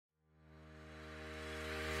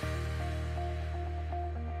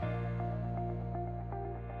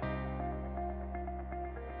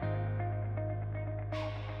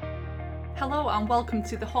Hello and welcome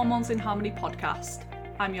to the Hormones in Harmony podcast.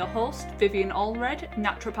 I'm your host, Vivian Allred,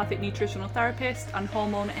 naturopathic nutritional therapist and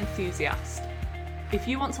hormone enthusiast. If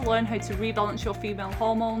you want to learn how to rebalance your female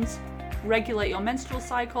hormones, regulate your menstrual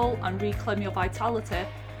cycle and reclaim your vitality,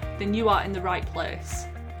 then you are in the right place.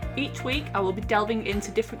 Each week I will be delving into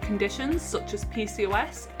different conditions such as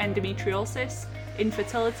PCOS, endometriosis,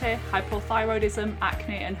 infertility, hypothyroidism,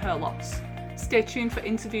 acne and hair loss. Stay tuned for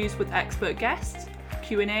interviews with expert guests,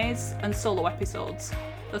 Q&As and solo episodes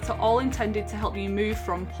that are all intended to help you move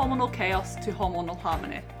from hormonal chaos to hormonal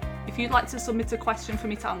harmony. If you'd like to submit a question for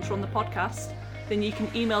me to answer on the podcast, then you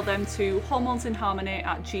can email them to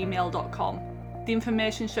hormonesinharmony@gmail.com. The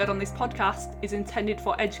information shared on this podcast is intended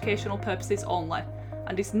for educational purposes only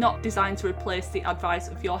and is not designed to replace the advice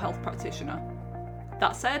of your health practitioner.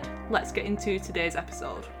 That said, let's get into today's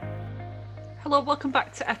episode. Hello, welcome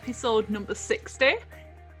back to episode number 60.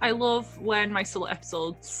 I love when my solo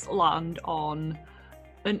episodes land on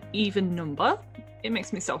an even number. It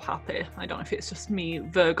makes me so happy. I don't know if it's just me,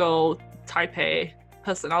 Virgo, type A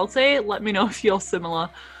personality. Let me know if you're similar.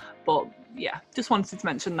 But yeah, just wanted to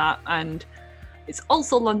mention that. And it's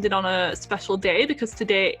also landed on a special day because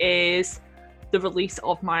today is the release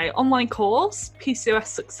of my online course, PCOS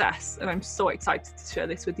Success. And I'm so excited to share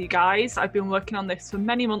this with you guys. I've been working on this for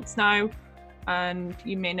many months now. And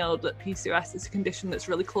you may know that PCOS is a condition that's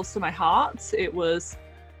really close to my heart. It was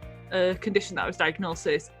a condition that I was diagnosed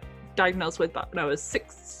with back when I was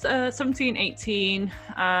 17, 18,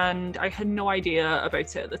 and I had no idea about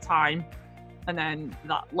it at the time. And then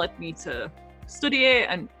that led me to study it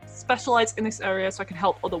and specialise in this area so I can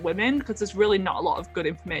help other women, because there's really not a lot of good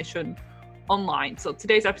information online. So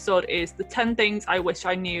today's episode is the 10 things I wish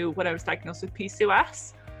I knew when I was diagnosed with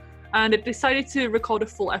PCOS. And I decided to record a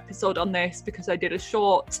full episode on this because I did a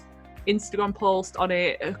short Instagram post on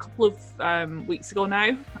it a couple of weeks ago now,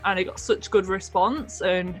 and I got such good response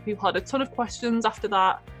and people had a ton of questions after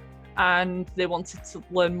that and they wanted to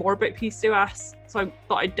learn more about PCOS. So I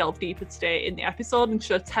thought I'd delve deeper today in the episode and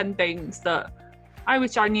share 10 things that I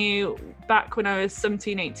wish I knew back when I was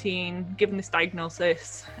 17, 18, given this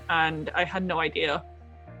diagnosis, and I had no idea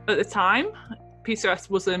at the time. PCOS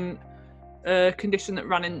wasn't a condition that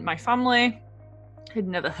ran in my family. I'd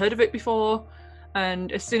never heard of it before,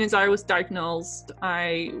 and as soon as I was diagnosed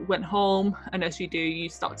I went home, and as you do, you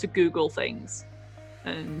start to Google things,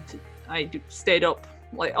 and I stayed up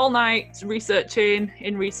like all night researching.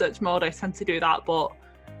 In research mode I tend to do that, but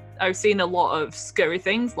I've seen a lot of scary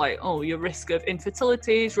things like, oh, your risk of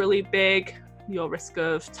infertility is really big, your risk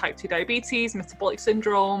of type 2 diabetes, metabolic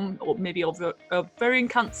syndrome, or maybe ovarian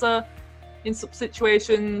cancer. In some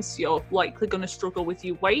situations, you're likely going to struggle with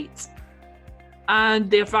your weight. And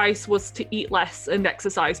the advice was to eat less and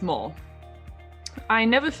exercise more. I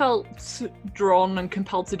never felt drawn and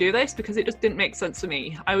compelled to do this because it just didn't make sense to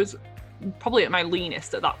me. I was probably at my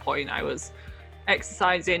leanest at that point. I was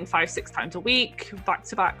exercising 5-6 times a week,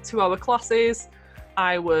 back-to-back 2-hour classes.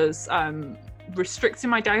 I was restricting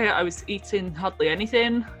my diet. I was eating hardly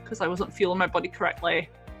anything because I wasn't fueling my body correctly.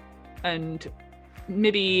 And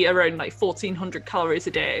maybe around like 1,400 calories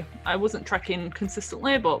a day. I wasn't tracking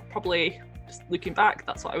consistently, but probably just looking back,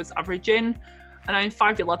 that's what I was averaging. And I'm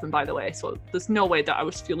 5'11", by the way, so there's no way that I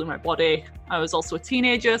was fueling my body. I was also a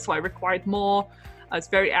teenager, so I required more. I was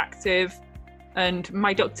very active, and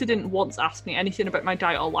my doctor didn't once ask me anything about my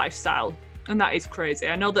diet or lifestyle, and that is crazy.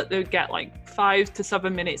 I know that they would get like 5 to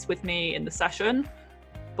 7 minutes with me in the session,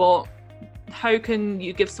 but how can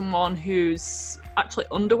you give someone who's actually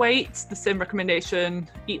underweight the same recommendation,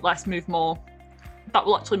 eat less, move more? That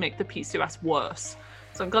will actually make the PCOS worse.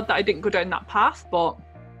 So I'm glad that I didn't go down that path. But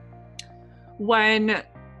when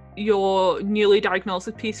you're newly diagnosed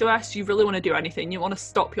with PCOS, you really want to do anything. You want to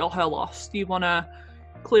stop your hair loss, you want to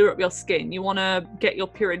clear up your skin, you want to get your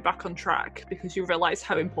period back on track, because you realize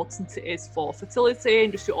how important it is for fertility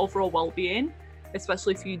and just your overall well-being,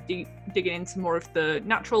 especially if you digging into more of the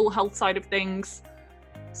natural health side of things.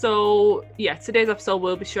 So yeah, today's episode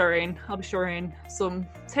I'll be sharing some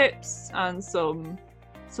tips and some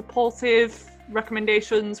supportive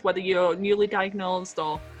recommendations, whether you're newly diagnosed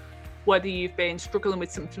or whether you've been struggling with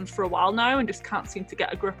symptoms for a while now and just can't seem to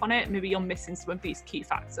get a grip on it. Maybe you're missing some of these key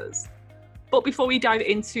factors. But before we dive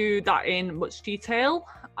into that in much detail,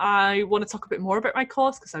 I want to talk a bit more about my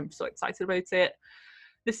course because I'm so excited about it.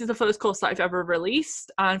 This is the first course that I've ever released,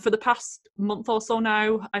 and for the past month or so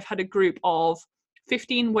now, I've had a group of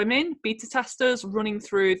 15 women, beta testers, running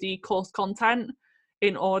through the course content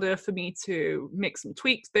in order for me to make some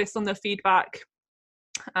tweaks based on their feedback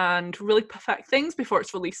and really perfect things before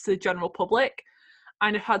it's released to the general public.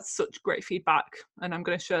 And I've had such great feedback, and I'm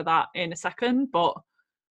going to share that in a second. But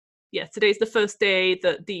yeah, today's the first day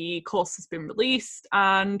that the course has been released,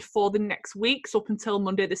 and for the next weeks up until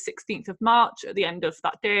Monday the 16th of March, at the end of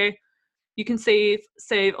that day, you can save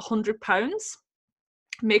 £100,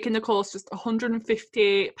 making the course just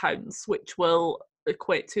 £150, which will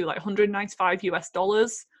equate to like 195 US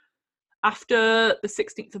dollars. After the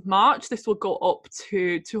 16th of March, this will go up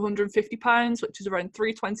to £250, which is around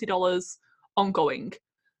 $320 ongoing.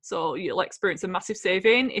 So you'll experience a massive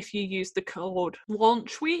saving if you use the code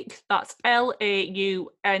LAUNCHWEEK. That's LAUNCHWEEK,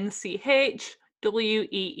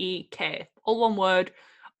 all one word.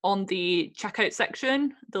 On the checkout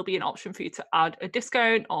section, there'll be an option for you to add a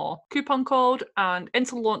discount or coupon code and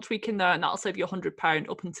enter Launch Week in there, and that'll save you £100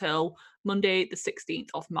 up until Monday, the 16th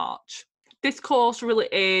of March. This course really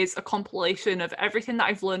is a compilation of everything that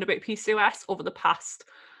I've learned about PCOS over the past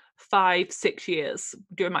 5-6 years,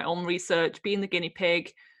 doing my own research, being the guinea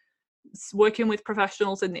pig, working with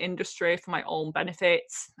professionals in the industry for my own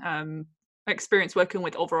benefits, experience working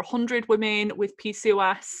with over 100 women with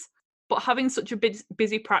PCOS. But having such a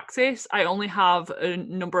busy practice, I only have a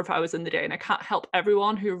number of hours in the day, and I can't help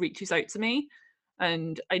everyone who reaches out to me.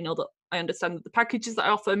 And I understand that the packages that I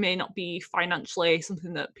offer may not be financially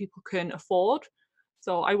something that people can afford.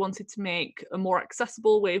 So I wanted to make a more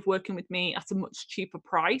accessible way of working with me at a much cheaper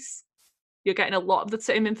price. You're getting a lot of the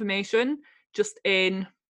same information, just in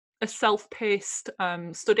a self-paced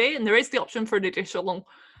study, and there is the option for an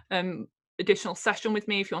additional session with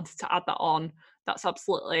me if you wanted to add that on. That's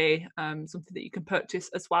absolutely something that you can purchase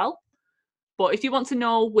as well. But if you want to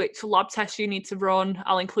know which lab tests you need to run,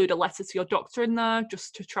 I'll include a letter to your doctor in there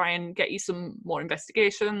just to try and get you some more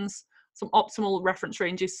investigations, some optimal reference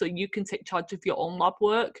ranges so you can take charge of your own lab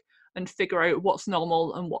work and figure out what's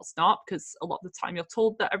normal and what's not, because a lot of the time you're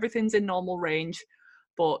told that everything's in normal range,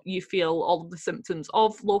 but you feel all of the symptoms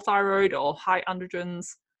of low thyroid or high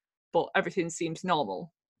androgens, but everything seems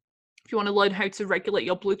normal. If you want to learn how to regulate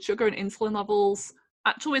your blood sugar and insulin levels,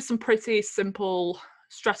 actually with some pretty simple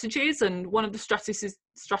strategies, and one of the strategies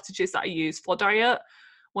that I use for diet,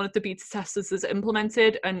 one of the beta testers has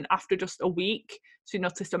implemented, and after just a week, she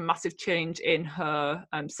noticed a massive change in her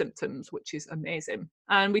symptoms, which is amazing.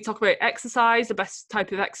 And we talk about exercise, the best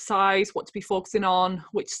type of exercise, what to be focusing on,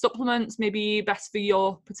 which supplements may be best for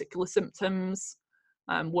your particular symptoms,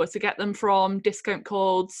 where to get them from, discount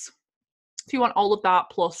codes. If you want all of that,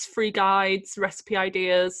 plus free guides, recipe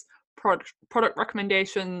ideas, product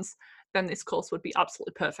recommendations, then this course would be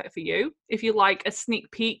absolutely perfect for you. If you like a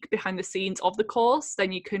sneak peek behind the scenes of the course,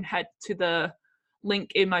 then you can head to the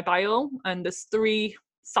link in my bio, and there's 3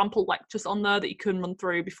 sample lectures on there that you can run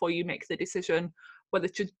through before you make the decision whether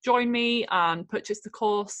to join me and purchase the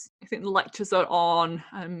course. I think the lectures are on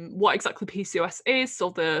what exactly PCOS is, so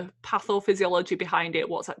the pathophysiology behind it,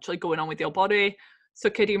 what's actually going on with your body,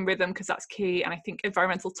 circadian rhythm, because that's key, and I think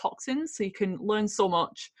environmental toxins, so you can learn so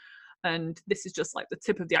much. And this is just like the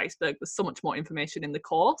tip of the iceberg. There's so much more information in the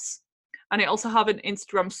course. And I also have an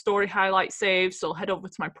Instagram story highlight saved, so head over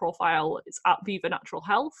to my profile. It's at Viva Natural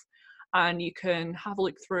Health, and you can have a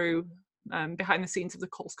look through behind the scenes of the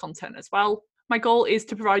course content as well. My goal is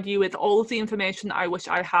to provide you with all of the information that I wish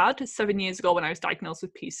I had 7 years ago when I was diagnosed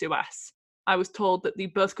with PCOS. I was told that the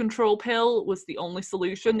birth control pill was the only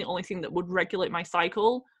solution, the only thing that would regulate my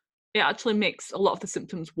cycle. It actually makes a lot of the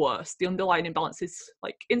symptoms worse. The underlying imbalances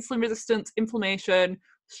like insulin resistance, inflammation,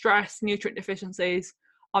 stress, nutrient deficiencies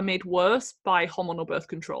are made worse by hormonal birth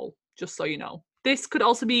control, just so you know. This could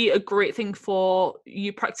also be a great thing for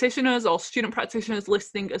you practitioners or student practitioners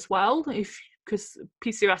listening as well, because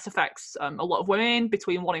PCOS affects a lot of women,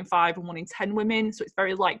 between 1 in 5 and 1 in 10 women. So it's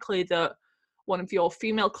very likely that one of your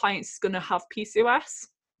female clients is going to have PCOS.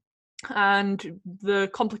 And the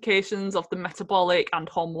complications of the metabolic and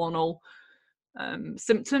hormonal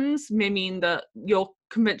symptoms may mean that your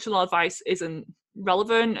conventional advice isn't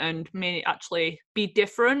relevant and may actually be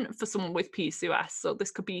different for someone with PCOS. So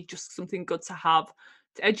this could be just something good to have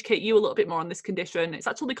to educate you a little bit more on this condition. It's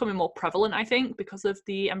actually becoming more prevalent, I think, because of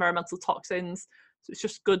the environmental toxins. So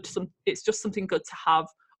it's just something good to have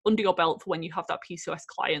under your belt for when you have that PCOS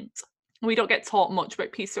client. We don't get taught much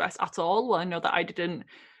about PCOS at all. Well, I know that I didn't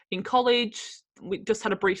in college. We just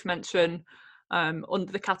had a brief mention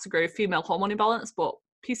under the category of female hormone imbalance, but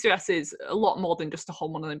PCOS is a lot more than just a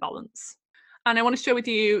hormonal imbalance. And I want to share with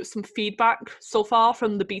you some feedback so far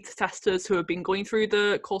from the beta testers who have been going through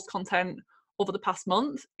the course content over the past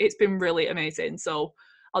month. It's been really amazing. So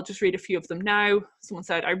I'll just read a few of them now. Someone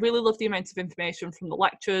said, I really love the amount of information from the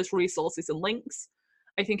lectures, resources and links.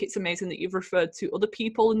 I think it's amazing that you've referred to other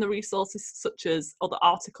people in the resources, such as other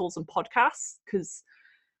articles and podcasts, because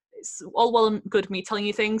it's all well and good me telling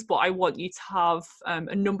you things, but I want you to have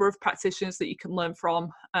a number of practitioners that you can learn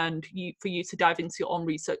from, and for you to dive into your own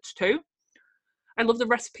research too. I love the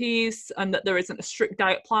recipes and that there isn't a strict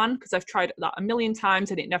diet plan, because I've tried that a million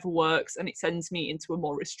times and it never works, and it sends me into a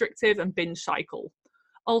more restrictive and binge cycle.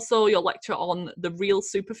 Also, your lecture on the real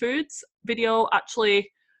superfoods video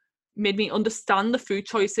actually made me understand the food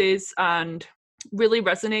choices and really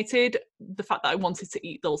resonated the fact that I wanted to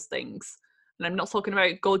eat those things. And I'm not talking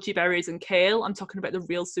about goji berries and kale, I'm talking about the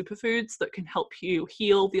real superfoods that can help you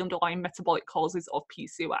heal the underlying metabolic causes of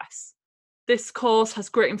PCOS. This course has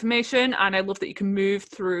great information, and I love that you can move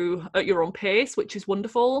through at your own pace, which is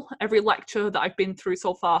wonderful. Every lecture that I've been through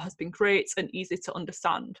so far has been great and easy to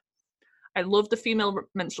understand. I love the female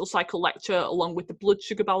menstrual cycle lecture, along with the blood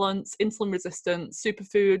sugar balance, insulin resistance,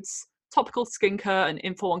 superfoods, topical skincare, and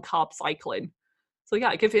info on carb cycling. So yeah,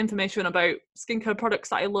 I give information about skincare products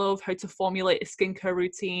that I love, how to formulate a skincare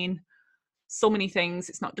routine, so many things.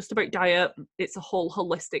 It's not just about diet, it's a whole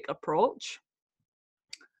holistic approach.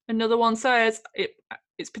 Another one says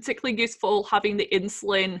it's particularly useful having the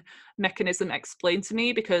insulin mechanism explained to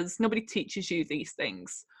me, because nobody teaches you these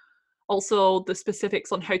things. Also, the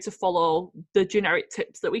specifics on how to follow the generic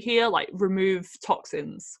tips that we hear, like remove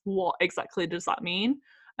toxins. What exactly does that mean?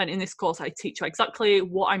 And in this course, I teach you exactly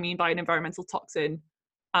what I mean by an environmental toxin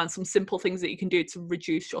and some simple things that you can do to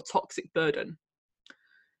reduce your toxic burden.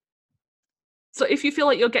 So if you feel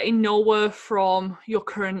like you're getting nowhere from your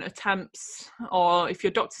current attempts, or if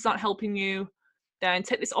your doctors aren't helping you, then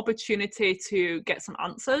take this opportunity to get some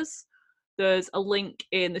answers. There's a link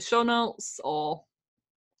in the show notes or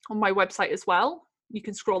on my website as well. You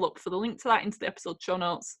can scroll up for the link to that into the episode show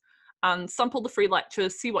notes and sample the free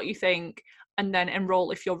lectures, see what you think, and then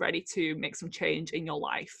enroll if you're ready to make some change in your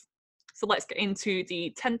life. So let's get into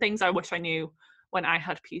the 10 things I wish I knew when I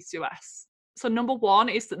had PCOS. So number one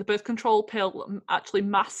is that the birth control pill actually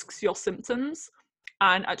masks your symptoms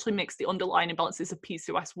and actually makes the underlying imbalances of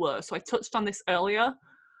PCOS worse. So I touched on this earlier,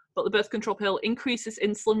 but the birth control pill increases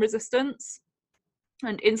insulin resistance,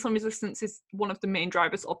 and insulin resistance is one of the main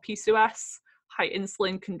drivers of PCOS. High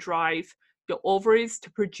insulin can drive your ovaries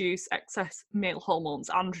to produce excess male hormones,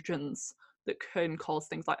 androgens, that can cause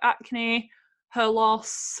things like acne, hair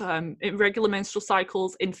loss, irregular menstrual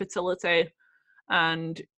cycles, infertility,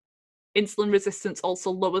 and insulin resistance also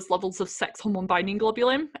lowers levels of sex hormone binding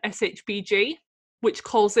globulin, SHBG, which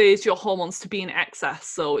causes your hormones to be in excess.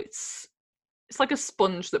 So it's like a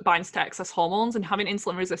sponge that binds to excess hormones, and having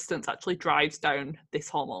insulin resistance actually drives down this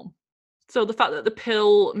hormone. So the fact that the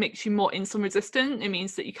pill makes you more insulin resistant, it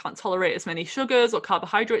means that you can't tolerate as many sugars or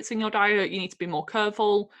carbohydrates in your diet. You need to be more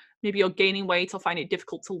careful. Maybe you're gaining weight or find it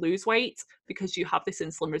difficult to lose weight because you have this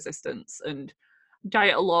insulin resistance, and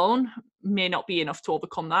diet alone may not be enough to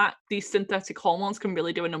overcome that. These synthetic hormones can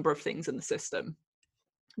really do a number of things in the system.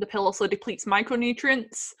 The pill also depletes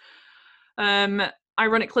micronutrients.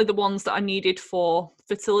 Ironically, the ones that are needed for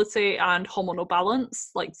fertility and hormonal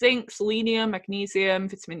balance, like zinc, selenium, magnesium,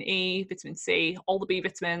 vitamin E, vitamin C, all the B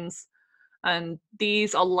vitamins. And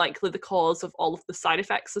these are likely the cause of all of the side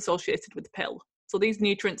effects associated with the pill. So these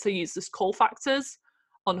nutrients are used as cofactors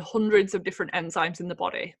on hundreds of different enzymes in the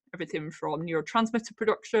body, everything from neurotransmitter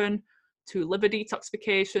production to liver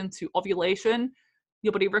detoxification to ovulation.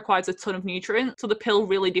 Your body requires a ton of nutrients, so the pill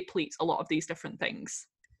really depletes a lot of these different things.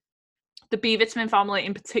 The B vitamin family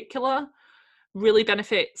in particular really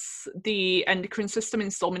benefits the endocrine system in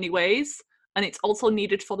so many ways, and it's also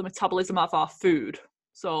needed for the metabolism of our food.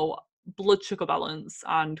 So blood sugar balance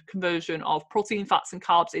and conversion of protein, fats, and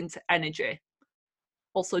carbs into energy.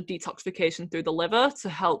 Also detoxification through the liver to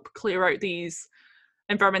help clear out these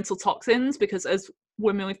environmental toxins, because as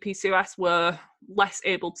women with PCOS, we're less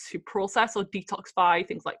able to process or detoxify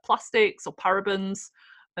things like plastics or parabens.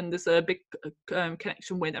 And there's a big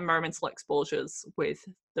connection with environmental exposures with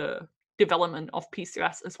the development of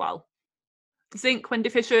PCOS as well. Zinc, when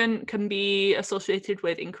deficient, can be associated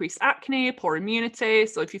with increased acne, poor immunity.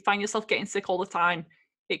 So if you find yourself getting sick all the time,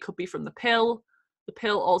 it could be from the pill. The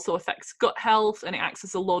pill also affects gut health, and it acts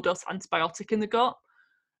as a low-dose antibiotic in the gut.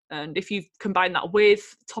 And if you combine that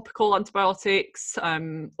with topical antibiotics,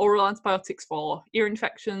 oral antibiotics for ear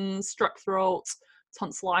infections, strep throat,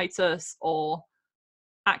 tonsillitis, or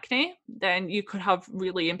acne, then you could have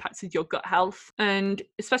really impacted your gut health. And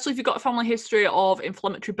especially if you've got a family history of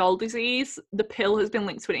inflammatory bowel disease, the pill has been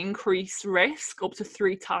linked to an increased risk up to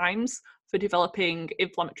 3 times for developing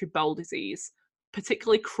inflammatory bowel disease,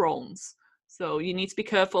 particularly Crohn's. So you need to be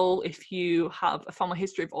careful if you have a family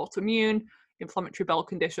history of autoimmune, inflammatory bowel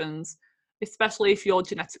conditions, especially if you're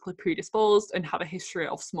genetically predisposed and have a history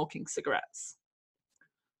of smoking cigarettes.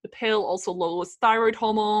 The pill also lowers thyroid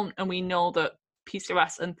hormone, and we know that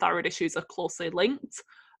PCOS and thyroid issues are closely linked.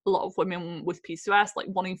 A lot of women with PCOS, like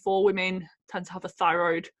 1 in 4 women, tend to have a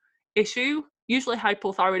thyroid issue, usually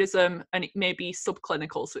hypothyroidism, and it may be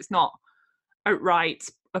subclinical, so it's not outright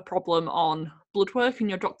a problem on blood work and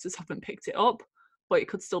your doctors haven't picked it up, but it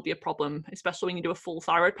could still be a problem, especially when you do a full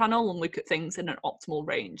thyroid panel and look at things in an optimal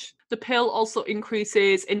range. The pill also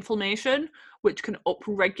increases inflammation, which can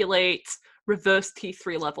upregulate reverse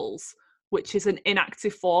T3 levels, which is an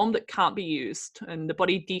inactive form that can't be used. And the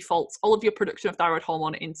body defaults all of your production of thyroid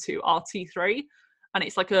hormone into RT3, and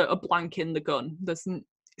it's like a blank in the gun.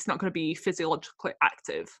 It's not going to be physiologically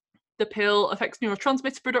active. The pill affects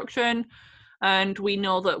neurotransmitter production, and we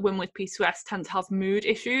know that women with PCOS tend to have mood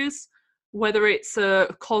issues. Whether it's a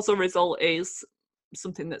cause or result is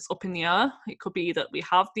something that's up in the air. It could be that we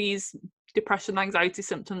have these depression, anxiety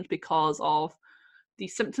symptoms because of the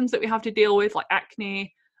symptoms that we have to deal with, like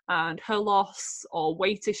acne and hair loss or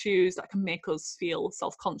weight issues that can make us feel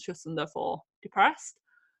self-conscious and therefore depressed.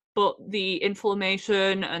 But the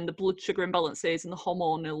inflammation and the blood sugar imbalances and the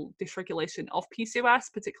hormonal dysregulation of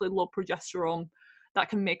PCOS, particularly low progesterone, that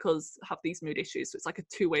can make us have these mood issues. So it's like a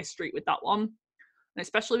two-way street with that one. And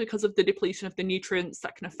especially because of the depletion of the nutrients,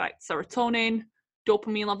 that can affect serotonin,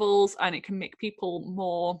 dopamine levels, and it can make people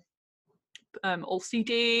more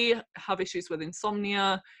OCD, have issues with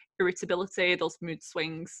insomnia, irritability, those mood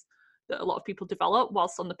swings that a lot of people develop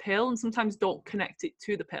whilst on the pill and sometimes don't connect it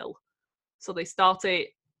to the pill. So they start it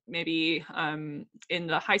maybe in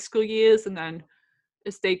the high school years, and then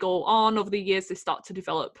as they go on over the years, they start to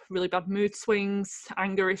develop really bad mood swings,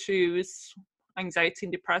 anger issues, anxiety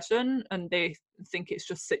and depression, and they think it's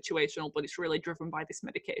just situational, but it's really driven by this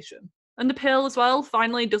medication. And the pill as well,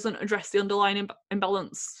 finally, doesn't address the underlying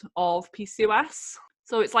imbalance of PCOS.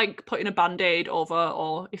 So it's like putting a band-aid over,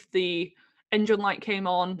 or if the engine light came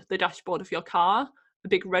on the dashboard of your car, a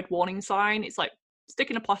big red warning sign, it's like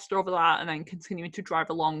sticking a plaster over that and then continuing to drive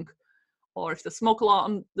along. Or if the smoke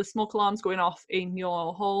alarm's going off in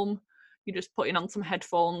your home, you're just putting on some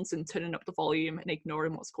headphones and turning up the volume and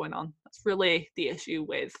ignoring what's going on. That's really the issue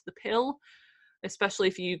with the pill, especially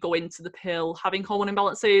if you go into the pill having hormone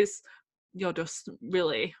imbalances, you're just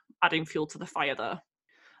really adding fuel to the fire there.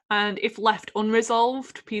 And if left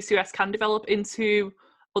unresolved, PCOS can develop into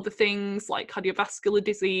other things like cardiovascular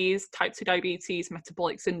disease, type 2 diabetes,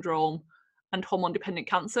 metabolic syndrome, and hormone-dependent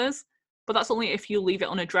cancers. But that's only if you leave it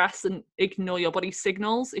unaddressed and ignore your body's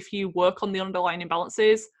signals. If you work on the underlying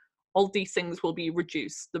imbalances, all these things will be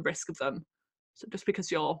reduced, the risk of them. So just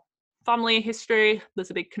because your family history,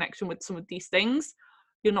 there's a big connection with some of these things,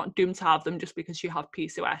 you're not doomed to have them just because you have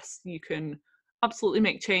PCOS. You can absolutely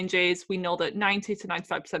make changes. We know that 90 to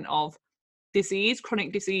 95% of disease,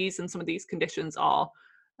 chronic disease, and some of these conditions are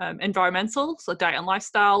environmental, so diet and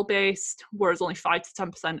lifestyle based, whereas only 5 to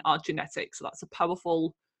 10% are genetic. So that's a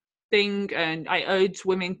powerful thing, and I urge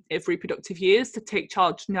women of reproductive years to take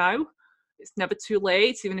charge now. It's never too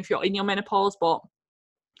late, even if you're in your menopause, but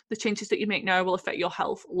the changes that you make now will affect your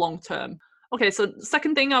health long term. Okay, so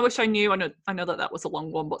second thing I wish I knew, I know that was a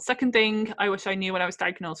long one, but second thing I wish I knew when I was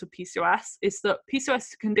diagnosed with PCOS is that PCOS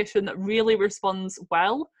is a condition that really responds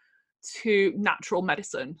well to natural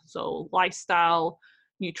medicine. So lifestyle,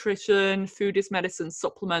 nutrition, food is medicine,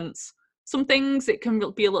 supplements. Some things it can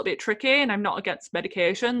be a little bit tricky, and I'm not against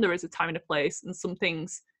medication. There is a time and a place, and some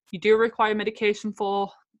things you do require medication for,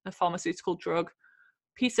 a pharmaceutical drug.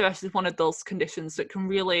 PCOS is one of those conditions that can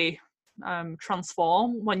really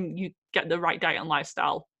transform when you get the right diet and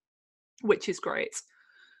lifestyle, which is great.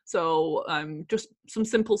 So just some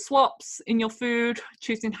simple swaps in your food,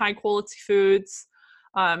 choosing high quality foods,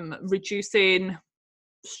 reducing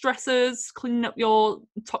stressors, cleaning up your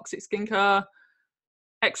toxic skincare,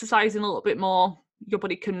 exercising a little bit more, your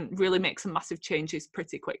body can really make some massive changes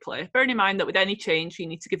pretty quickly. Bearing in mind that with any change, you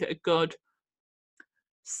need to give it a good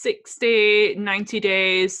 60, 90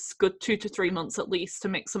 days, good 2 to 3 months at least to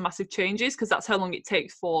make some massive changes, because that's how long it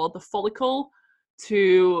takes for the follicle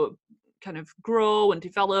to kind of grow and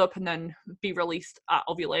develop and then be released at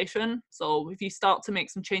ovulation. So if you start to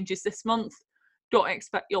make some changes this month, don't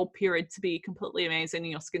expect your period to be completely amazing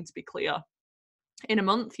and your skin to be clear in a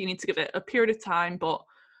month. You need to give it a period of time, but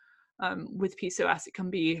with PCOS it can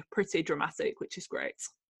be pretty dramatic, which is great.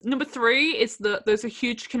 Number 3 is that there's a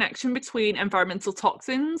huge connection between environmental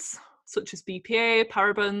toxins such as BPA,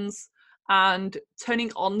 parabens, and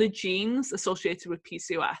turning on the genes associated with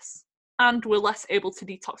PCOS. And we're less able to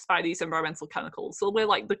detoxify these environmental chemicals. So we're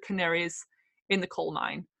like the canaries in the coal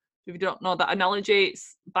mine. If you don't know that analogy,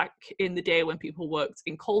 it's back in the day when people worked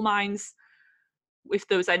in coal mines. If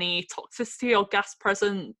there was any toxicity or gas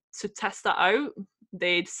present, to test that out,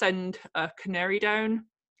 they'd send a canary down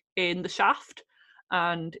in the shaft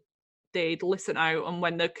and they'd listen out, and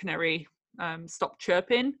when the canary stopped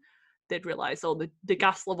chirping, they'd realise, oh, the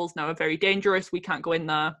gas levels now are very dangerous, we can't go in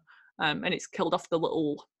there, and it's killed off the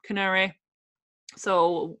little canary.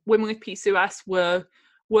 So women with PCOS were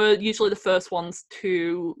usually the first ones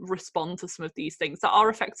to respond to some of these things that are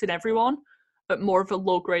affecting everyone at more of a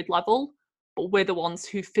low grade level, but we're the ones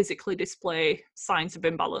who physically display signs of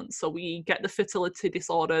imbalance. So we get the fertility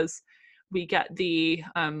disorders, we get the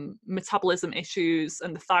metabolism issues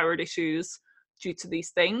and the thyroid issues due to these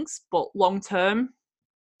things. But long term,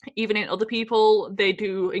 even in other people, they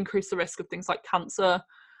do increase the risk of things like cancer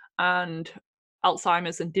and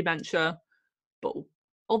Alzheimer's and dementia. But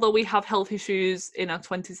although we have health issues in our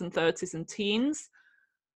 20s and 30s and teens,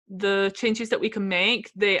 the changes that we can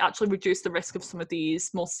make, they actually reduce the risk of some of these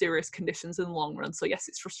more serious conditions in the long run. So yes,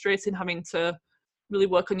 it's frustrating having to really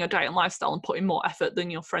work on your diet and lifestyle and put in more effort than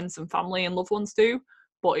your friends and family and loved ones do,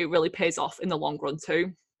 but it really pays off in the long run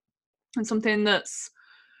too. And something that's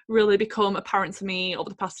really become apparent to me over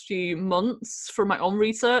the past few months from my own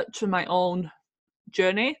research and my own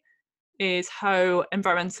journey is how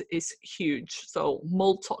environment is huge. So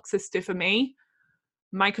mold toxicity for me,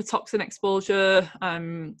 mycotoxin exposure,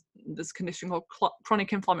 there's a condition called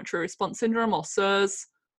chronic inflammatory response syndrome, or CIRS,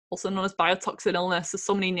 also known as biotoxin illness. There's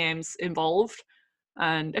so many names involved.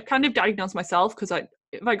 And I kind of diagnosed myself because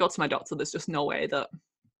if I go to my doctor, there's just no way that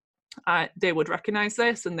they would recognise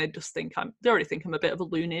this, and they just think they already think I'm a bit of a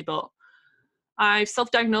loony, but I've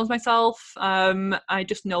self-diagnosed myself. I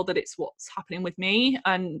just know that it's what's happening with me,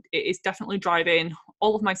 and it is definitely driving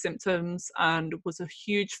all of my symptoms and was a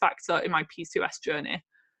huge factor in my PCOS journey.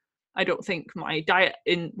 I don't think my diet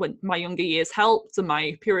when my younger years helped, and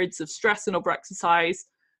my periods of stress and overexercise,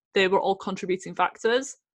 they were all contributing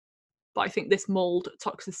factors. But I think this mold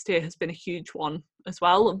toxicity has been a huge one as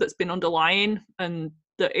well that's been underlying, and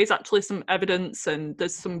there is actually some evidence and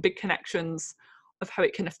there's some big connections of how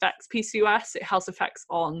it can affect PCOS. It has effects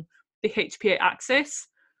on the HPA axis,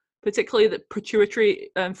 particularly the pituitary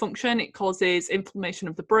function. It causes inflammation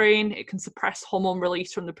of the brain. It can suppress hormone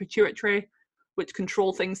release from the pituitary, which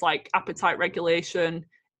control things like appetite regulation,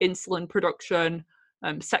 insulin production,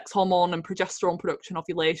 sex hormone and progesterone production,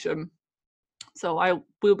 ovulation. So I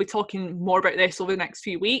will be talking more about this over the next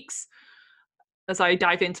few weeks as I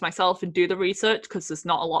dive into myself and do the research, because there's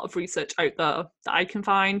not a lot of research out there that I can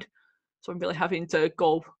find. So I'm really having to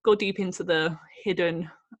go deep into the hidden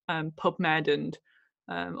PubMed and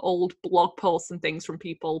old blog posts and things from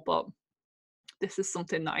people. But this is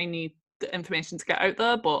something that I need the information to get out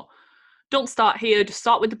there. But don't start here, just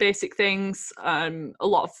start with the basic things. A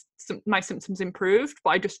lot of my symptoms improved,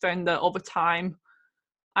 but I just found that over time,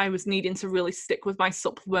 I was needing to really stick with my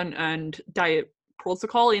supplement and diet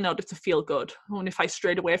protocol in order to feel good. And if I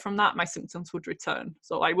strayed away from that, my symptoms would return.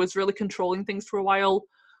 So I was really controlling things for a while.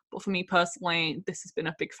 But for me personally, this has been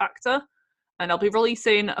a big factor. And I'll be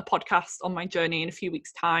releasing a podcast on my journey in a few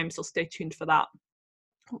weeks' time, so stay tuned for that.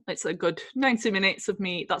 It's a good 90 minutes of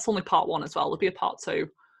me. That's only part one as well. There'll be a part two.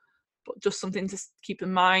 But just something to keep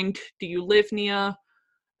in mind. Do you live near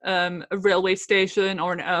a railway station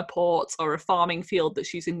or an airport or a farming field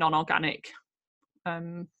that's using non-organic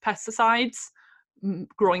pesticides,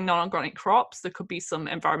 growing non-organic crops? There could be some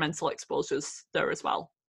environmental exposures there as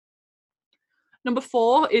well. Number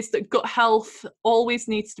 4 is that gut health always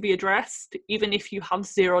needs to be addressed, even if you have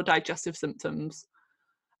zero digestive symptoms.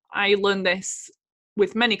 I learned this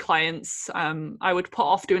with many clients. I would put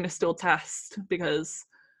off doing a stool test because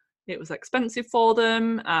it was expensive for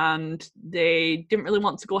them and they didn't really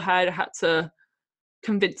want to go ahead. I had to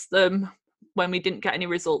convince them when we didn't get any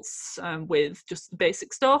results with just the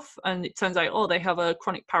basic stuff. And it turns out, they have a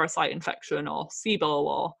chronic parasite infection or SIBO,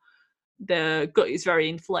 or their gut is very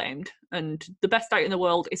inflamed. And the best diet in the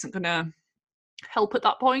world isn't going to help at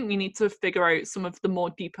that point. We need to figure out some of the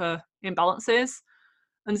more deeper imbalances.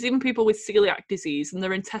 And there's even people with celiac disease and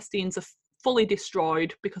their intestines are fully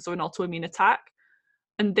destroyed because of an autoimmune attack,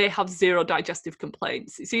 and they have zero digestive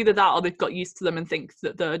complaints. It's either that or they've got used to them and think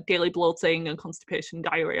that the daily bloating and constipation,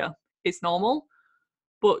 diarrhea is normal.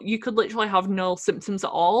 But you could literally have no symptoms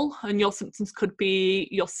at all, and your symptoms could be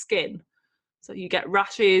your skin. So you get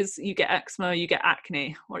rashes, you get eczema, you get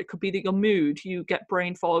acne, or it could be that your mood, you get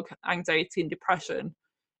brain fog, anxiety and depression.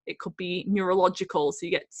 It could be neurological, so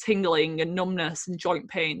you get tingling and numbness and joint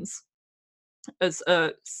pains as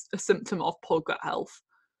a symptom of poor gut health.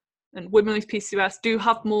 And women with PCOS do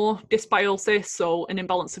have more dysbiosis, so an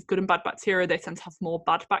imbalance of good and bad bacteria. They tend to have more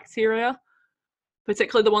bad bacteria,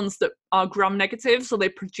 particularly the ones that are gram-negative. So they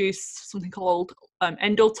produce something called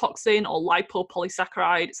endotoxin or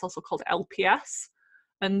lipopolysaccharide. It's also called LPS.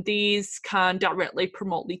 And these can directly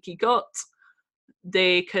promote leaky gut.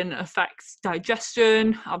 They can affect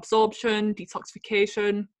digestion, absorption,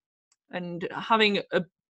 detoxification, and having an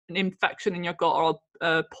infection in your gut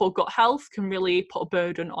or poor gut health can really put a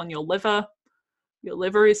burden on your liver. Your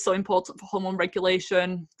liver is so important for hormone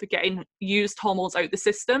regulation, for getting used hormones out of the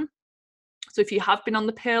system. So if you have been on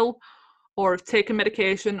the pill or have taken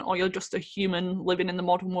medication, or you're just a human living in the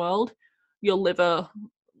modern world, your liver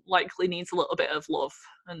likely needs a little bit of love.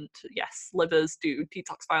 And yes, livers do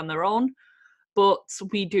detoxify on their own, but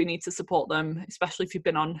we do need to support them, especially if you've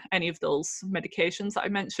been on any of those medications that I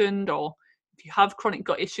mentioned, or if you have chronic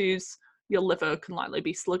gut issues, your liver can likely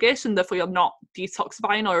be sluggish, and therefore you're not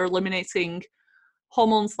detoxifying or eliminating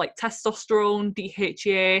hormones like testosterone,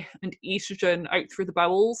 DHEA, and estrogen out through the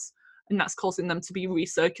bowels, and that's causing them to be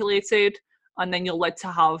recirculated, and then you're led to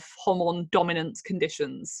have hormone dominant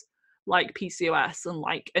conditions like PCOS and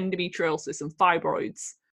like endometriosis and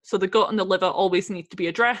fibroids. So the gut and the liver always need to be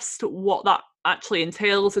addressed. What that actually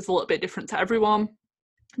entails is a little bit different to everyone,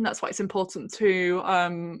 and that's why it's important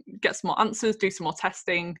to get some more answers, do some more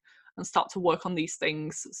testing, and start to work on these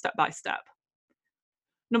things step by step.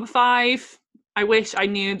 Number 5, I wish I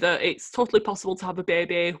knew that it's totally possible to have a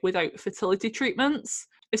baby without fertility treatments.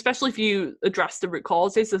 Especially if you address the root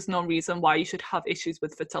causes, there's no reason why you should have issues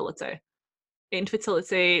with fertility.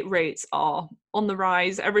 Infertility rates are on the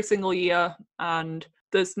rise every single year, and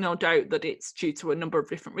there's no doubt that it's due to a number of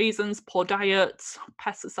different reasons: poor diet,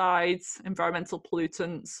 pesticides, environmental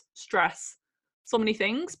pollutants, stress, so many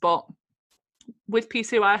things. But with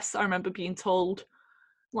PCOS, I remember being told,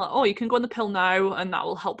 like, oh, you can go on the pill now and that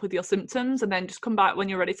will help with your symptoms, and then just come back when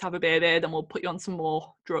you're ready to have a baby, then we'll put you on some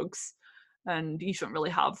more drugs and you shouldn't really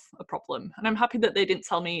have a problem. And I'm happy that they didn't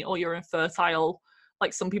tell me, oh, you're infertile,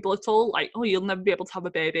 like some people are told, like, oh, you'll never be able to have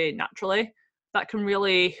a baby naturally. That can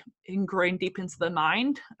really ingrain deep into their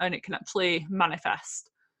mind, and it can actually manifest.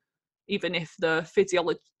 Even if the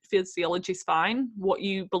physiology is fine, what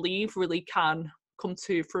you believe really can come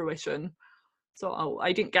to fruition. So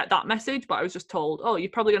I didn't get that message, but I was just told, oh, you're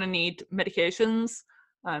probably going to need medications.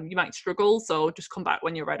 You might struggle, so just come back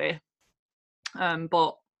when you're ready.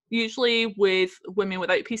 But usually with women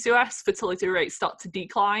without PCOS, fertility rates start to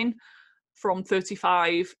decline from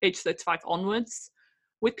age 35 onwards.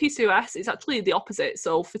 With PCOS, it's actually the opposite.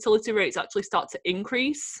 So fertility rates actually start to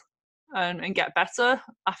increase and get better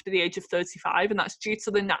after the age of 35, and that's due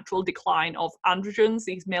to the natural decline of androgens,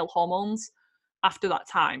 these male hormones, after that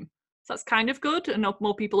time. So that's kind of good. And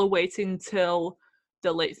more people are waiting till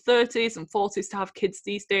the late 30s and 40s to have kids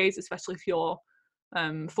these days, especially if you're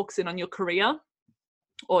focusing on your career,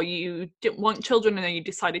 or you didn't want children and then you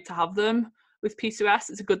decided to have them. With PCOS,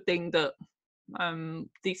 it's a good thing that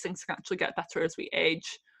these things can actually get better as we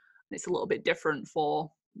age. It's a little bit different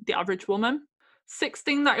for the average woman. 6th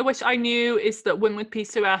thing that I wish I knew is that women with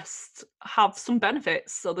PCOS have some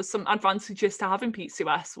benefits. So there's some advantages to having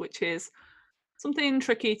PCOS, which is something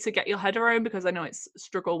tricky to get your head around, because I know it's a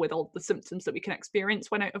struggle with all the symptoms that we can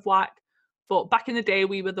experience when out of whack. But back in the day,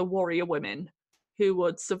 we were the warrior women who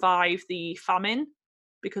would survive the famine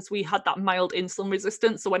because we had that mild insulin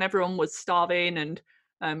resistance. So when everyone was starving and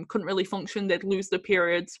couldn't really function, they'd lose their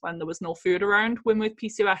periods when there was no food around. Women with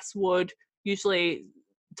PCOS would usually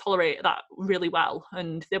tolerate that really well,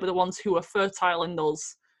 and they were the ones who were fertile in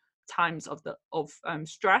those times of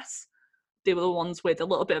stress. They were the ones with a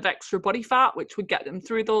little bit of extra body fat, which would get them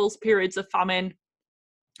through those periods of famine.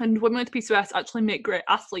 And women with PCOS actually make great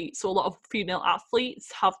athletes. So a lot of female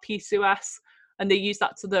athletes have PCOS and they use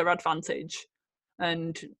that to their advantage.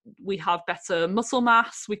 And we have better muscle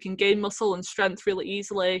mass, we can gain muscle and strength really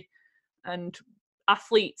easily. And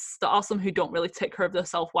athletes, there are some who don't really take care of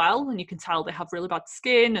themselves well, and you can tell they have really bad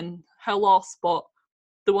skin and hair loss, but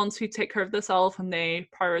the ones who take care of themselves and they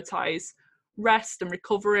prioritize rest and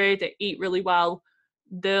recovery, they eat really well,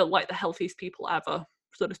 they're like the healthiest people ever.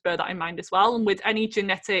 So just bear that in mind as well. And with any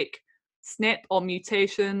genetic SNP or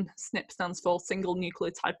mutation, SNP stands for single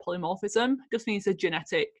nucleotide polymorphism, it just means a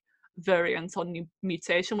genetic variant or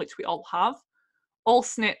mutation, which we all have. All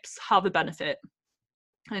SNPs have a benefit.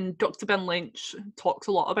 And Dr. Ben Lynch talks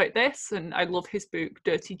a lot about this, and I love his book,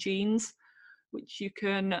 Dirty Genes, which you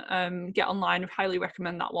can get online. I highly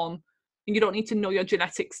recommend that one. And you don't need to know your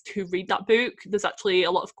genetics to read that book. There's actually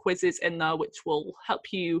a lot of quizzes in there which will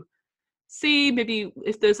help you see maybe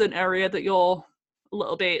if there's an area that you're a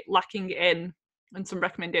little bit lacking in, and some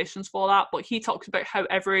recommendations for that. But he talks about how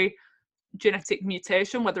every genetic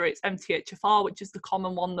mutation, whether it's MTHFR, which is the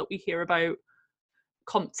common one that we hear about,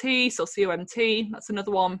 COMT, so COMT, that's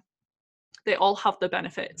another one, they all have their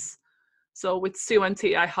benefits. So with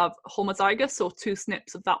COMT, I have homozygous, so 2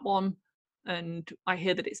 SNPs of that one. And I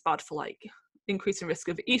hear that it's bad for like increasing risk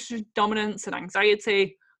of estrogen dominance and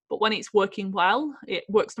anxiety. But when it's working well, it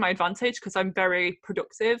works to my advantage because I'm very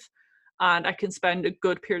productive and I can spend a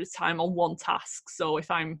good period of time on one task. So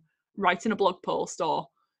if I'm writing a blog post or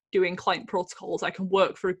doing client protocols, I can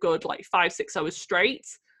work for a good like 5-6 hours straight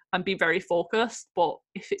and be very focused. But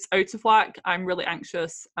if it's out of whack, I'm really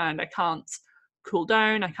anxious and I can't cool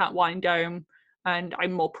down, I can't wind down, and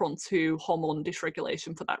I'm more prone to hormone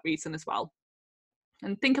dysregulation for that reason as well.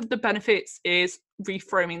 And think of the benefits is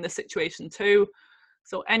reframing the situation too.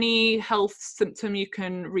 So any health symptom, you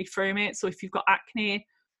can reframe it. So if you've got acne,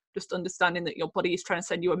 just understanding that your body is trying to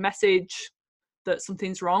send you a message that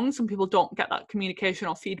something's wrong. Some people don't get that communication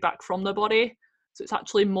or feedback from their body. So it's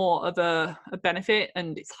actually more of a benefit,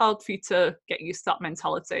 and it's hard for you to get used to that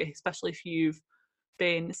mentality, especially if you've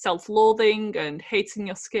been self-loathing and hating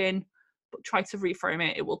your skin. But try to reframe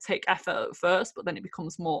it. It will take effort at first, but then it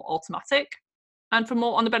becomes more automatic. And for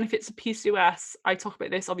more on the benefits of PCOS, I talk about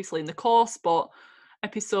this obviously in the course, but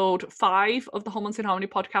episode 5 of the Hormones in Harmony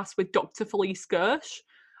podcast with Dr. Felice Gersh.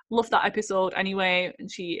 Love that episode anyway,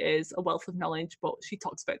 and she is a wealth of knowledge, but she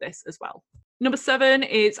talks about this as well. Number 7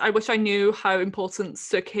 is I wish I knew how important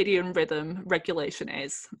circadian rhythm regulation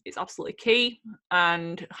is. It's absolutely key.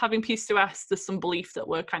 And having PCOS, there's some belief that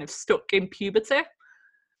we're kind of stuck in puberty,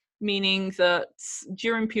 meaning that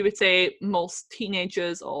during puberty, most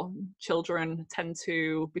teenagers or children tend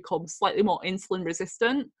to become slightly more insulin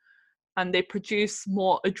resistant and they produce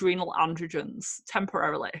more adrenal androgens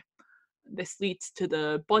temporarily. This leads to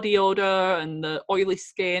the body odor and the oily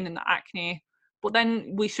skin and the acne, but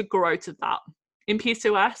then we should grow out of that. In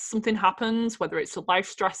PCOS, something happens, whether it's a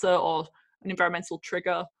life stressor or an environmental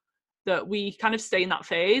trigger, that we kind of stay in that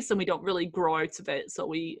phase and we don't really grow out of it. So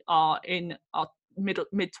we are in our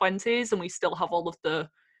mid-20s and we still have all of the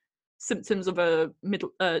symptoms of a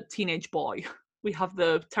teenage boy. We have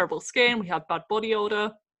the terrible skin, we have bad body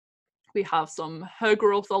odor, we have some hair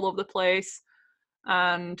growth all over the place.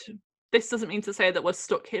 And this doesn't mean to say that we're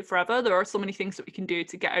stuck here forever. There are so many things that we can do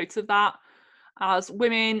to get out of that. As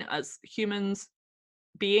women, as humans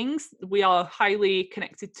beings, we are highly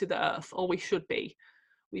connected to the earth, or we should be.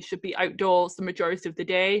 We should be outdoors the majority of the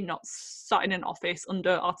day, not sat in an office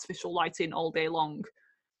under artificial lighting all day long.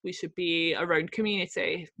 We should be around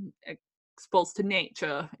community, exposed to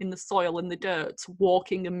nature, in the soil, in the dirt,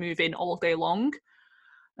 walking and moving all day long.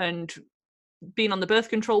 And being on the birth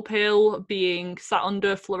control pill, being sat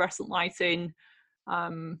under fluorescent lighting,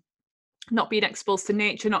 not being exposed to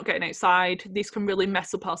nature, not getting outside, these can really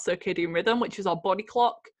mess up our circadian rhythm, which is our body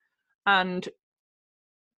clock. And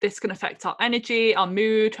this can affect our energy, our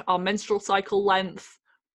mood, our menstrual cycle length,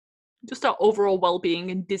 just our overall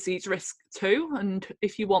well-being and disease risk too. And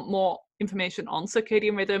if you want more information on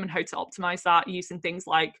circadian rhythm and how to optimize that using things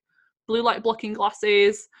like blue light blocking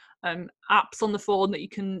glasses, apps on the phone that you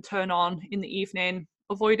can turn on in the evening,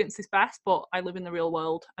 avoidance is best, but I live in the real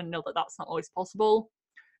world and know that that's not always possible.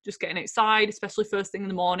 Just getting outside, especially first thing in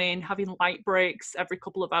the morning, having light breaks every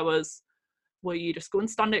couple of hours where you just go and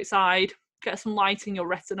stand outside, get some light in your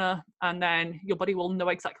retina, and then your body will know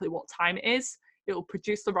exactly what time it is. It will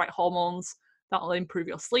produce the right hormones that will improve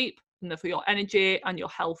your sleep and therefore your energy and your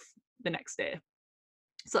health the next day.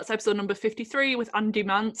 So that's episode number 53 with Andy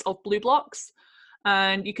Mance of BlueBlox.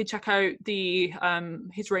 And you can check out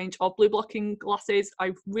his range of blue blocking glasses.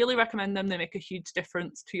 I really recommend them. They make a huge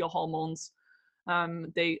difference to your hormones.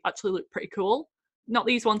 They actually look pretty cool. Not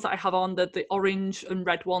these ones that I have on, the orange and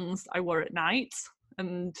red ones I wear at night.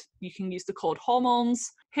 And you can use the code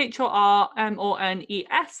HORMONES, HORMONES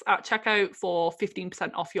at checkout for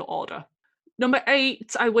 15% off your order. Number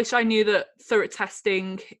 8, I wish I knew that thyroid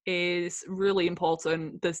testing is really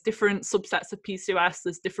important. There's different subsets of PCOS,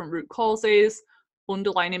 there's different root causes,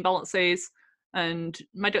 underlying imbalances, and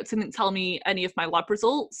my doctor didn't tell me any of my lab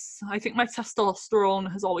results. I think my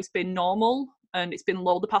testosterone has always been normal and it's been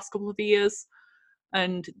low the past couple of years,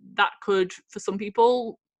 and that could, for some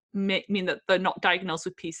people, mean that they're not diagnosed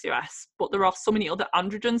with PCOS, but there are so many other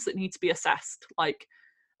androgens that need to be assessed, like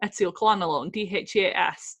ethylcolanolone,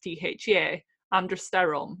 DHEAS, DHEA,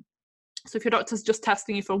 androsterone. So if your doctor's just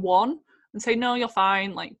testing you for one and say, no, you're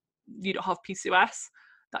fine, like you don't have PCOS,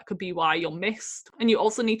 that could be why you're missed. And you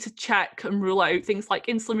also need to check and rule out things like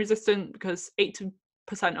insulin resistant, because 80%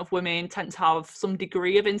 of women tend to have some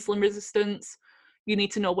degree of insulin resistance. You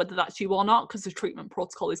need to know whether that's you or not, because the treatment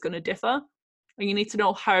protocol is going to differ. And you need to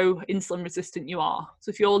know how insulin resistant you are. So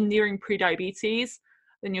if you're nearing pre-diabetes,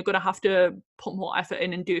 then you're going to have to put more effort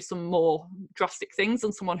in and do some more drastic things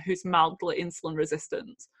than someone who's mildly insulin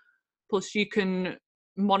resistant. Plus, you can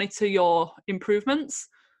monitor your improvements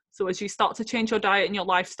So as you start to change your diet and your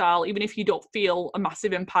lifestyle, even if you don't feel a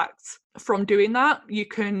massive impact from doing that, you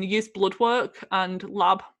can use blood work and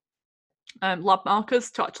lab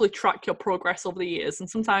markers to actually track your progress over the years. And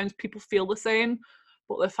sometimes people feel the same,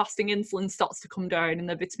 but their fasting insulin starts to come down and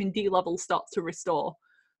their vitamin D levels start to restore.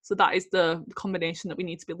 So that is the combination that we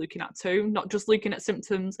need to be looking at too, not just looking at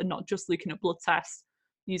symptoms and not just looking at blood tests,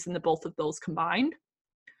 using the both of those combined.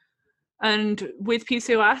 And with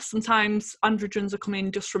PCOS, sometimes androgens are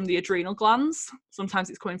coming just from the adrenal glands.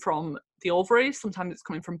 Sometimes it's coming from the ovaries, sometimes it's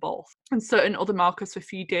coming from both. And certain other markers,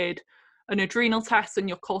 if you did an adrenal test and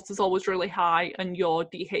your cortisol was really high and your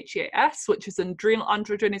DHEAS, which is an adrenal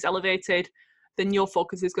androgen, is elevated, then your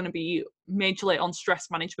focus is going to be majorly on stress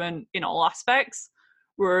management in all aspects.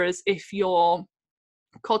 Whereas if your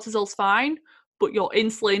cortisol's fine, but your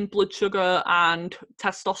insulin, blood sugar, and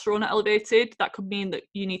testosterone are elevated, that could mean that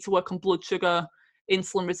you need to work on blood sugar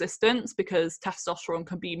insulin resistance, because testosterone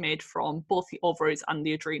can be made from both the ovaries and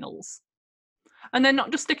the adrenals. And then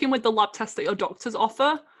not just sticking with the lab tests that your doctors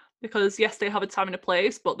offer, because yes, they have a time and a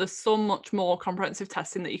place, but there's so much more comprehensive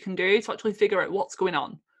testing that you can do to actually figure out what's going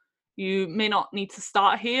on. You may not need to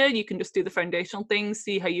start here. You can just do the foundational things,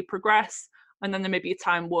 see how you progress. And then there may be a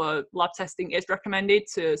time where lab testing is recommended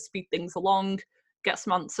to speed things along, get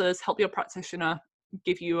some answers, help your practitioner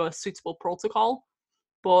give you a suitable protocol.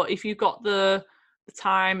 But if you've got the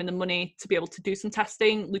time and the money to be able to do some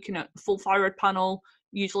testing, looking at the full thyroid panel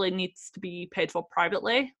usually needs to be paid for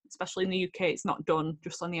privately, especially in the UK. It's not done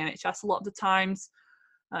just on the NHS a lot of the times.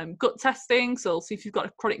 Gut testing, so see if you've got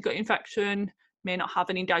a chronic gut infection, may not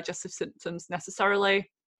have any digestive symptoms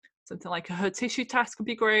necessarily. Something like a hair tissue test could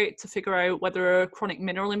be great to figure out whether a chronic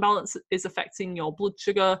mineral imbalance is affecting your blood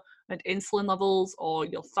sugar and insulin levels, or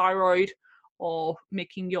your thyroid, or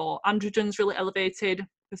making your androgens really elevated,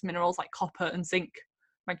 because minerals like copper and zinc,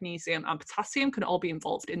 magnesium and potassium can all be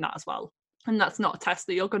involved in that as well. And that's not a test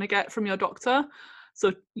that you're going to get from your doctor,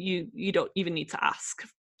 so you don't even need to ask.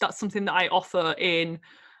 That's something that I offer in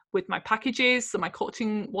with my packages, so my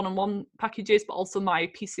coaching one-on-one packages, but also my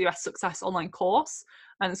PCOS Success online course.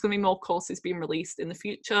 And there's going to be more courses being released in the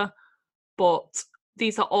future, but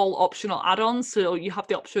these are all optional add-ons. So you have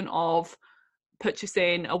the option of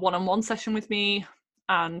purchasing a one-on-one session with me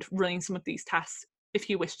and running some of these tests if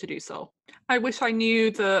you wish to do so. I wish I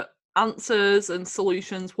knew that answers and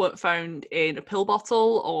solutions weren't found in a pill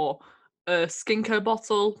bottle or a skincare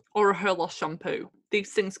bottle or a hair loss shampoo.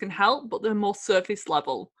 These things can help, but they're more surface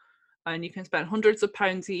level. And you can spend hundreds of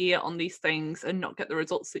pounds a year on these things and not get the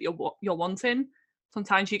results that you're wanting.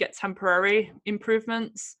 Sometimes you get temporary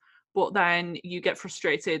improvements, but then you get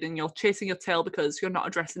frustrated and you're chasing your tail because you're not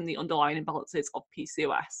addressing the underlying imbalances of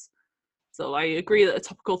PCOS. So I agree that a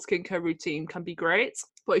topical skincare routine can be great,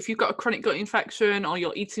 but if you've got a chronic gut infection or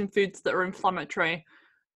you're eating foods that are inflammatory,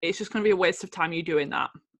 it's just going to be a waste of time you doing that.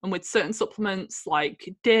 And with certain supplements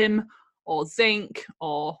like DIM or zinc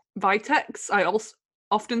or Vitex, I also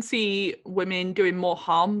often see women doing more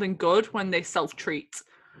harm than good when they self-treat.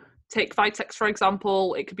 Take Vitex, for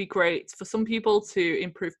example. It could be great for some people to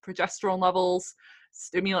improve progesterone levels,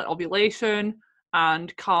 stimulate ovulation,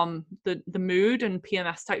 and calm the mood and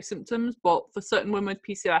PMS type symptoms. But for certain women with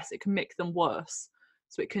PCOS, it can make them worse.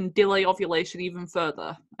 So it can delay ovulation even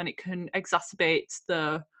further, and it can exacerbate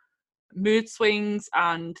the mood swings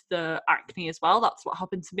and the acne as well. That's what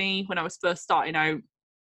happened to me when I was first starting out.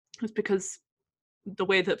 It was because the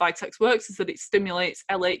way that Vitex works is that it stimulates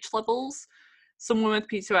LH levels. Some women with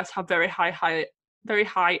PCOS have very high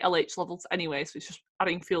LH levels anyway, so it's just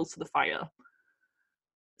adding fuel to the fire.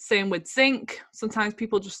 Same with zinc. Sometimes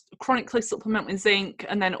people just chronically supplement with zinc,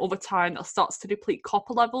 and then over time that starts to deplete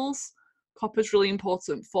copper levels. Copper is really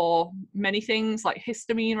important for many things like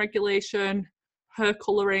histamine regulation, hair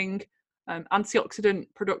colouring, antioxidant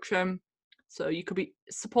production. So you could be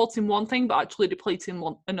supporting one thing but actually depleting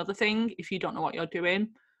another thing if you don't know what you're doing.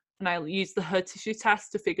 And I use the hair tissue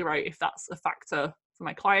test to figure out if that's a factor for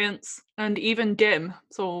my clients. And even DIM.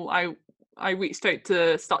 So I reached out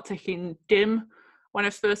to start taking DIM when I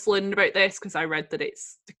first learned about this, because I read that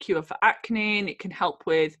it's the cure for acne and it can help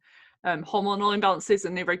with hormonal imbalances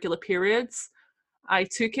and irregular periods. I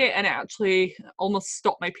took it and it actually almost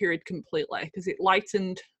stopped my period completely, because it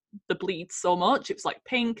lightened the bleed so much. It was like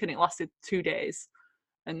pink and it lasted 2 days.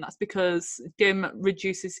 And that's because DIM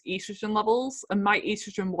reduces estrogen levels, and my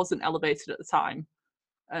estrogen wasn't elevated at the time.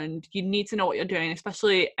 And you need to know what you're doing,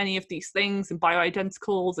 especially any of these things and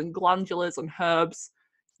bioidenticals and glandulars and herbs.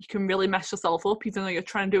 You can really mess yourself up, even though you're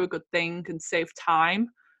trying to do a good thing and save time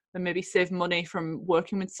and maybe save money from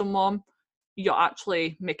working with someone. You're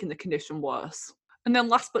actually making the condition worse. And then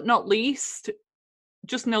last but not least,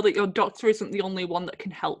 just know that your doctor isn't the only one that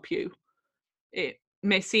can help you. It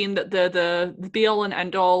may seem that they're the be all and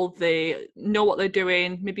end all, they know what they're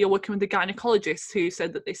doing. Maybe you're working with a gynecologist who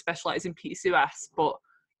said that they specialise in PCOS, but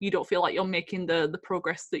you don't feel like you're making the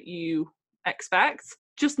progress that you expect.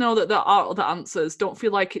 Just know that there are other answers. Don't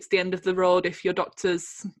feel like it's the end of the road if your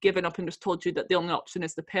doctor's given up and just told you that the only option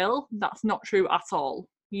is the pill. That's not true at all.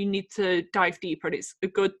 You need to dive deeper, and it's a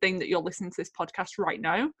good thing that you're listening to this podcast right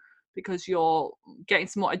now, because you're getting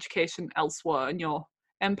some more education elsewhere and you're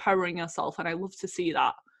empowering yourself, and I love to see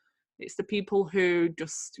that. It's the people who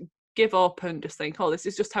just give up and just think, oh, this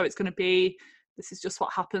is just how it's going to be, this is just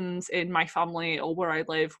what happens in my family or where I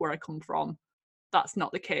live, where I come from. That's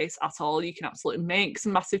not the case at all. You can absolutely make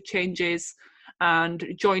some massive changes, and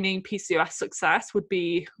joining PCOS Success would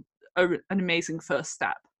be an amazing first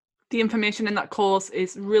step. The information in that course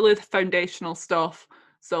is really the foundational stuff.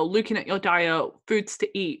 So looking at your diet, foods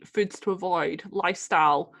to eat, foods to avoid,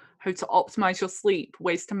 lifestyle, how to optimize your sleep,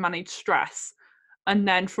 ways to manage stress. And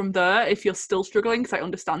then from there, if you're still struggling, because I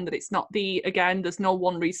understand that it's not there's no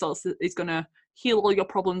one resource that is going to heal all your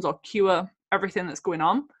problems or cure everything that's going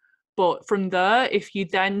on. But from there, if you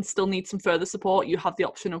then still need some further support, you have the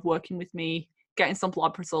option of working with me, getting some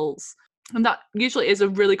lab results. And that usually is a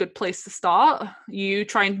really good place to start. You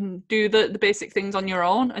try and do the basic things on your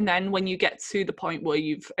own. And then when you get to the point where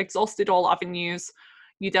you've exhausted all avenues,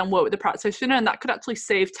 you then work with the practitioner, and that could actually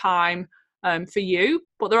save time for you.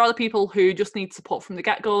 But there are other people who just need support from the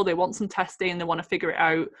get-go. They want some testing, they want to figure it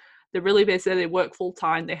out. They're really busy, they work full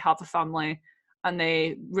time, they have a family, and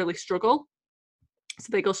they really struggle.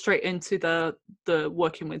 So they go straight into the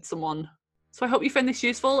working with someone. So I hope you find this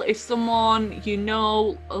useful. If someone you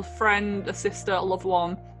know, a friend, a sister, a loved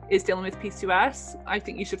one, is dealing with PCOS, I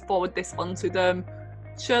think you should forward this on to them,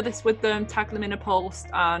 share this with them, tag them in a post,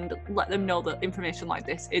 and let them know that information like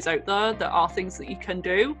this is out there. There are things that you can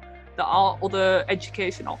do. There are other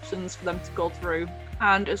education options for them to go through.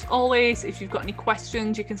 And as always, if you've got any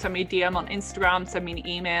questions, you can send me a DM on Instagram, send me an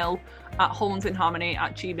email at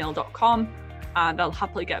hormonesinharmony@gmail.com. And I'll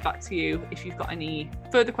happily get back to you if you've got any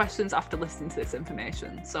further questions after listening to this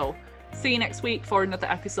information. So see you next week for another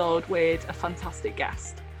episode with a fantastic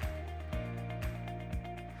guest.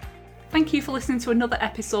 Thank you for listening to another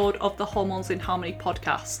episode of the Hormones in Harmony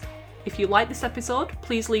podcast. If you like this episode,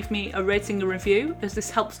 please leave me a rating and review, as this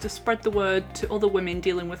helps to spread the word to other women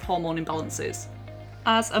dealing with hormone imbalances.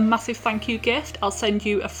 As a massive thank you gift, I'll send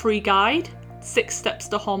you a free guide, 6 Steps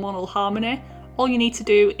to Hormonal Harmony. All you need to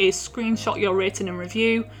do is screenshot your rating and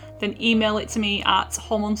review, then email it to me at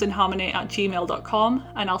hormonesinharmony@gmail.com,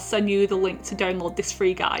 and I'll send you the link to download this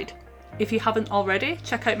free guide. If you haven't already,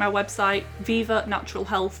 check out my website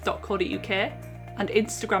vivanaturalhealth.co.uk and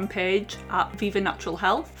Instagram page at Viva Natural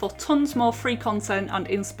Health for tons more free content and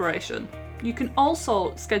inspiration. You can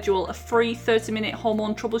also schedule a free 30-minute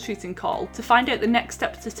hormone troubleshooting call to find out the next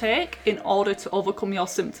steps to take in order to overcome your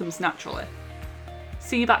symptoms naturally.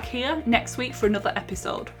 See you back here next week for another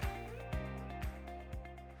episode.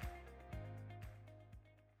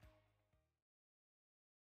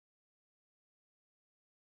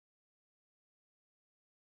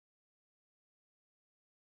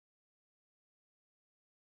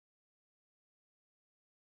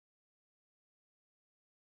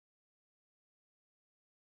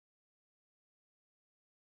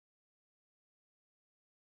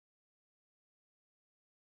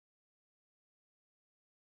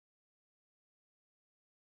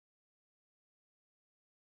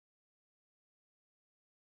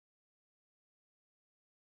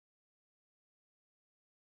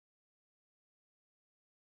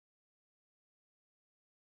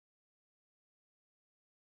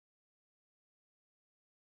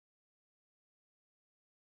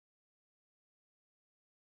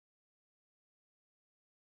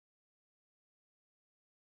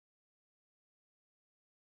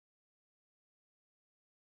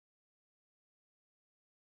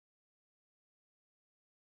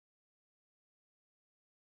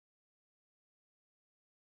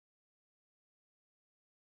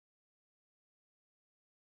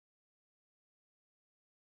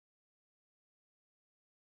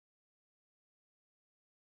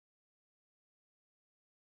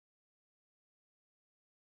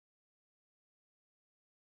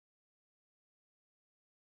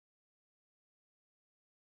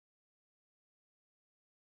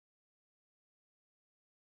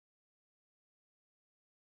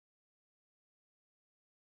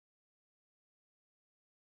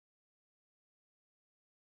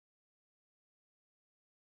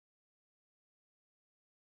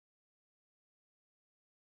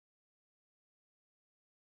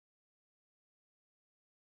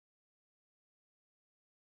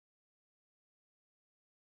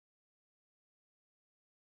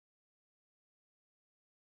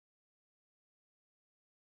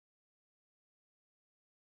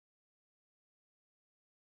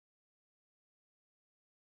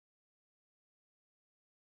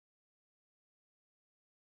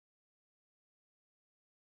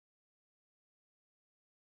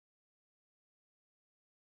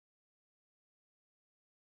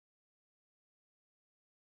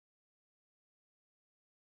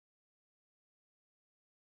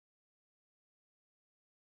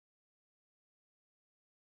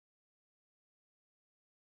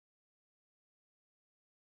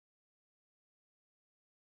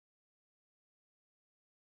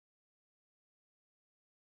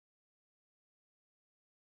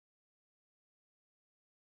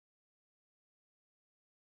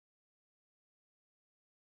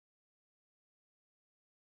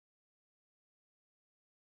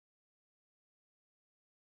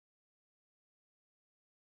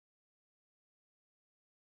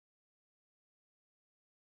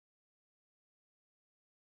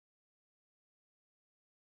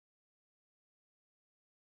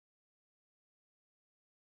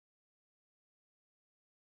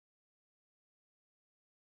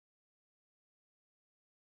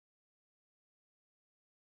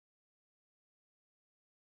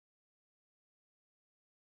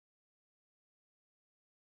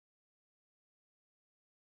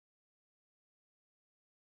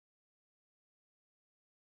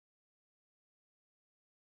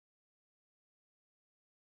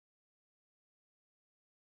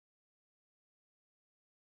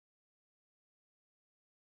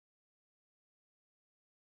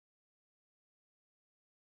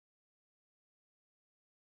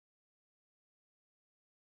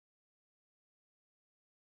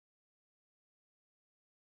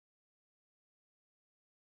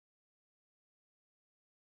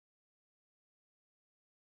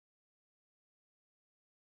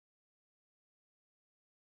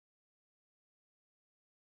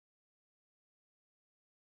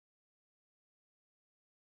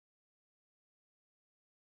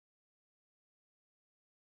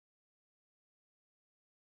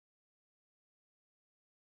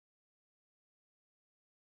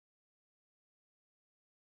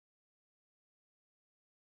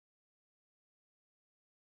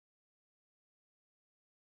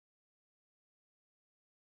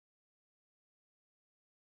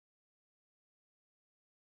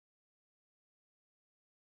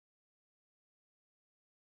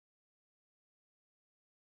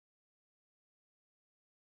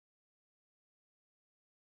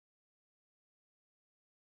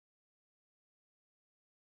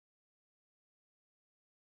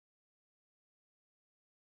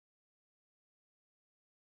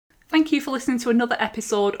 Thank you for listening to another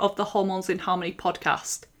episode of the Hormones in Harmony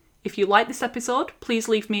podcast. If you like this episode, please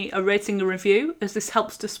leave me a rating and review, as this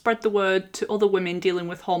helps to spread the word to other women dealing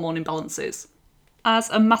with hormone imbalances. As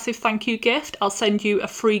a massive thank you gift, I'll send you a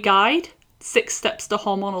free guide, 6 Steps to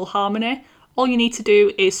Hormonal Harmony. All you need to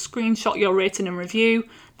do is screenshot your rating and review,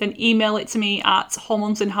 then email it to me at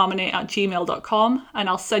hormonesinharmony@gmail.com, and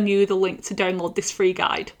I'll send you the link to download this free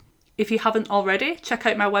guide. If you haven't already, check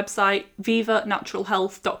out my website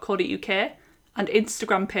vivanaturalhealth.co.uk and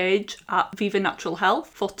Instagram page at Viva Natural Health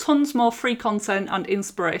for tons more free content and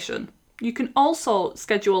inspiration. You can also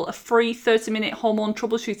schedule a free 30-minute hormone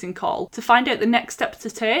troubleshooting call to find out the next steps to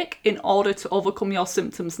take in order to overcome your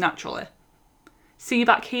symptoms naturally. See you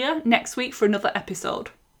back here next week for another episode.